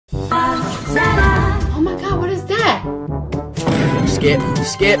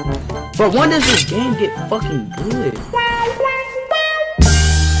skip. But when does this game get fucking good?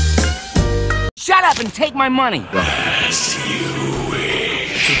 Shut up and take my money! As you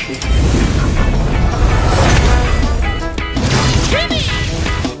wish.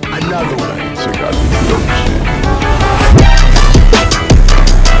 Another one. So got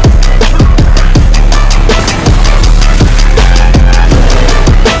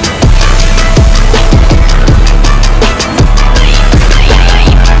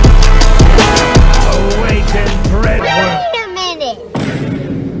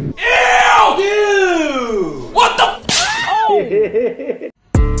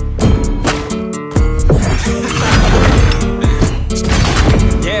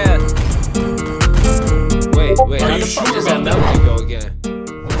Yeah. Wait, how the fuck does that melody go again?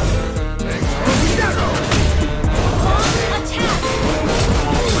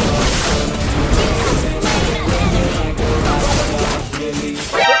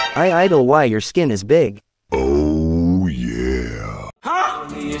 I idle why your skin is big. Oh yeah. Huh?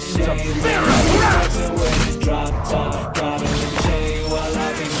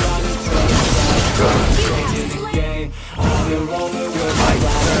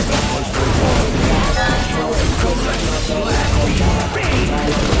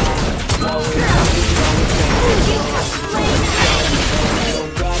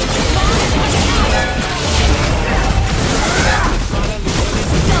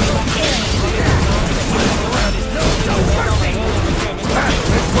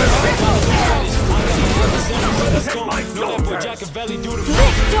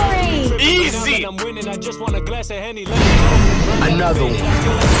 Easy! Another one.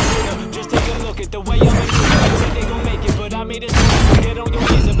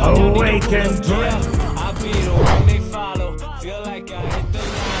 Awaken dread.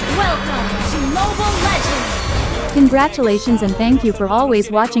 Welcome to Mobile Legends! Congratulations and thank you for always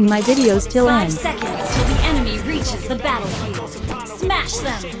watching my videos till 5 end. seconds till the enemy reaches the battlefield. Smash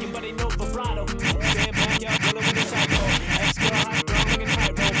them!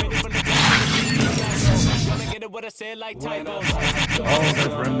 All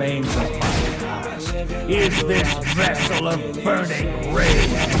that remains of my past is this vessel of burning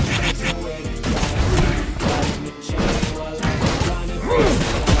rage.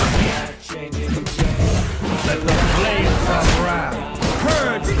 Let the flames of wrath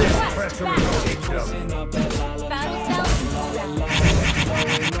purge this treacherous kingdom.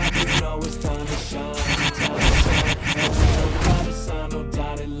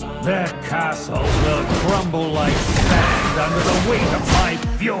 Their castle will crumble like sand under the weight of my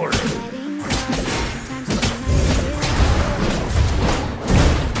fury.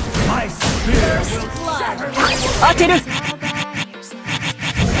 My spear will shatter.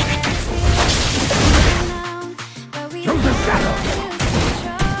 Through the shadow.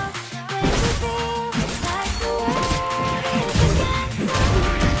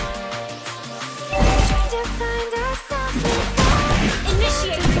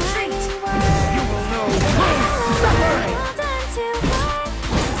 Initiate retreat! You will know suffering.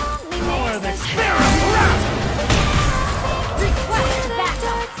 Or the spear of wrath. Request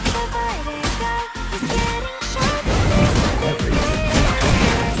backup!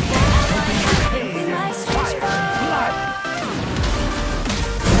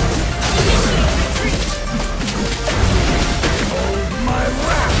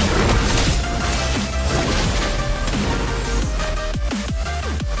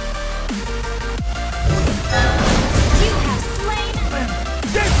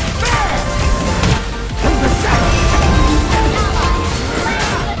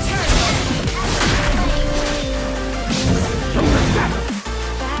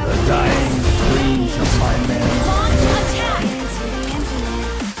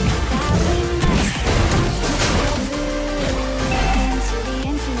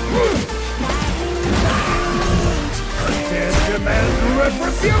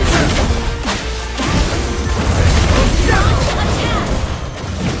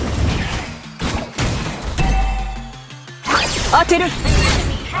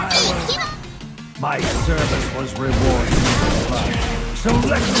 My service was rewarded with blood. So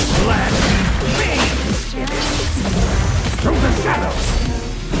let this land be through the shadows.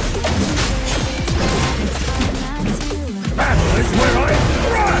 Battle is where I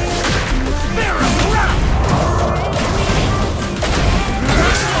thrive. Spear of wrath.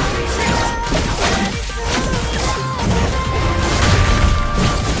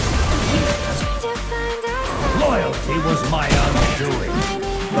 Loyalty was my undoing.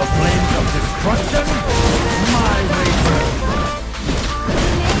 The flames of destruction, my return.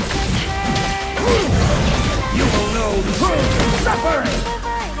 You will know who to suffer!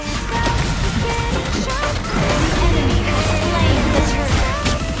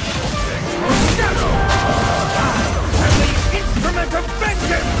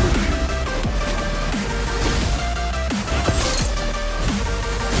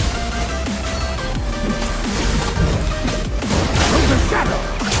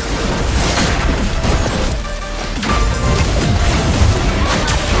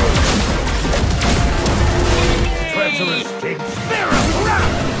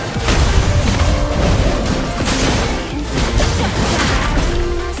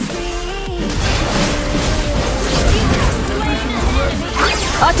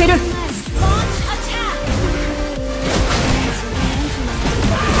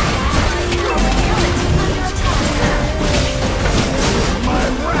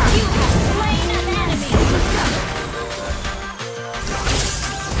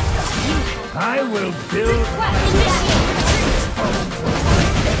 I will build.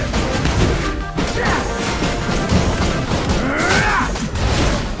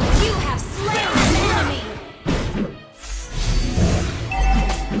 You have slain an enemy.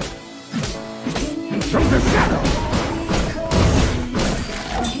 From the shadow.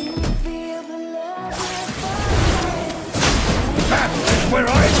 That is where I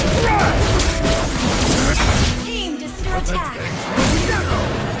thrive. Team destroy attack.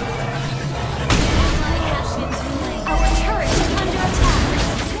 Our turret is under attack.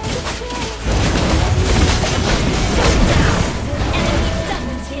 Enemy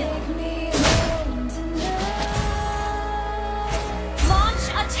double kill. Launch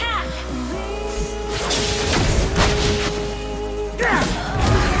attack.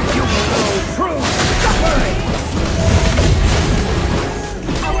 You will go through suffering.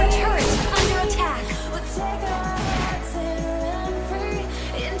 Our turret is under attack.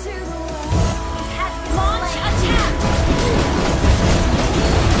 Launch attack.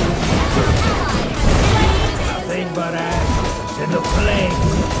 Nothing but ashes in the flame.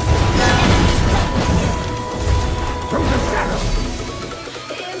 Through the shadow.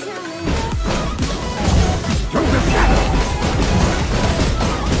 Through the shadow.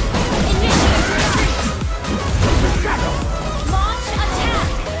 Initiate retreat. Through the shadow. Launch attack.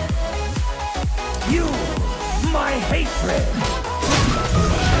 You, my hatred.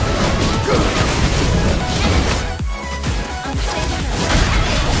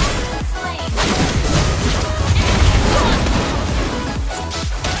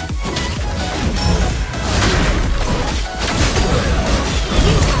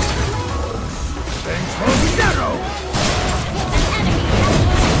 Thanks for the shadow.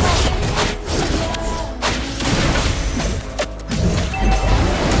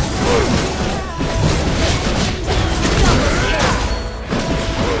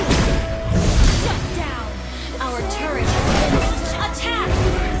 Shut down. Our turret has been attacked.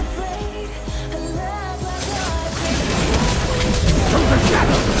 Through the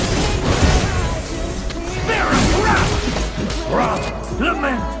shadow. Spirit wrath. Wrath,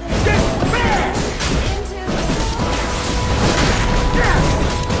 lament, despair.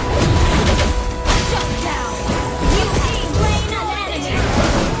 Shut down. You have slain an enemy.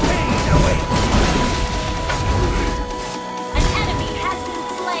 Pain awaits. An enemy has been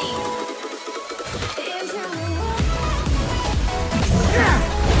slain.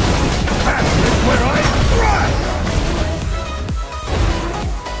 That is where I thrive.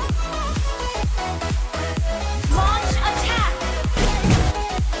 Launch attack.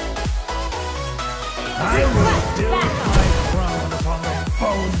 I will Request build backup. my throne upon the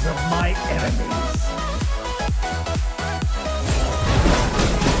bones of my enemies.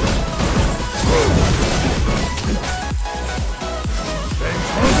 Thanks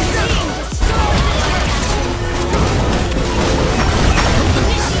for the shadow. Team destroy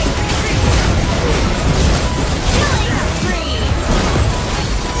Initiate retreat. Killing spree.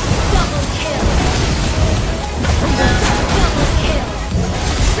 Double kill. Double kill.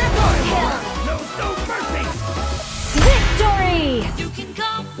 Triple kill. No mercy. Victory! You can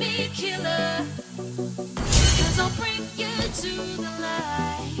call me killer, 'cause I'll bring you to the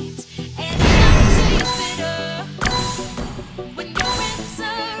light. And nothing bitter when you're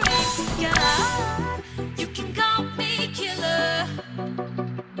resurrected, God. You can call me killer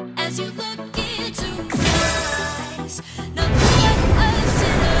as you look into my eyes. Nothing but a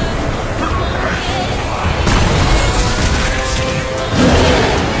sinner.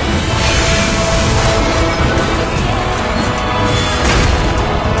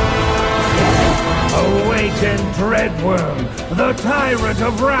 Awaken Dreadworm, the tyrant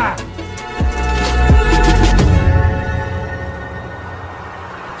of wrath!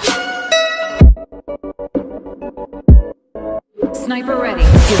 Sniper ready.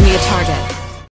 Give me a target.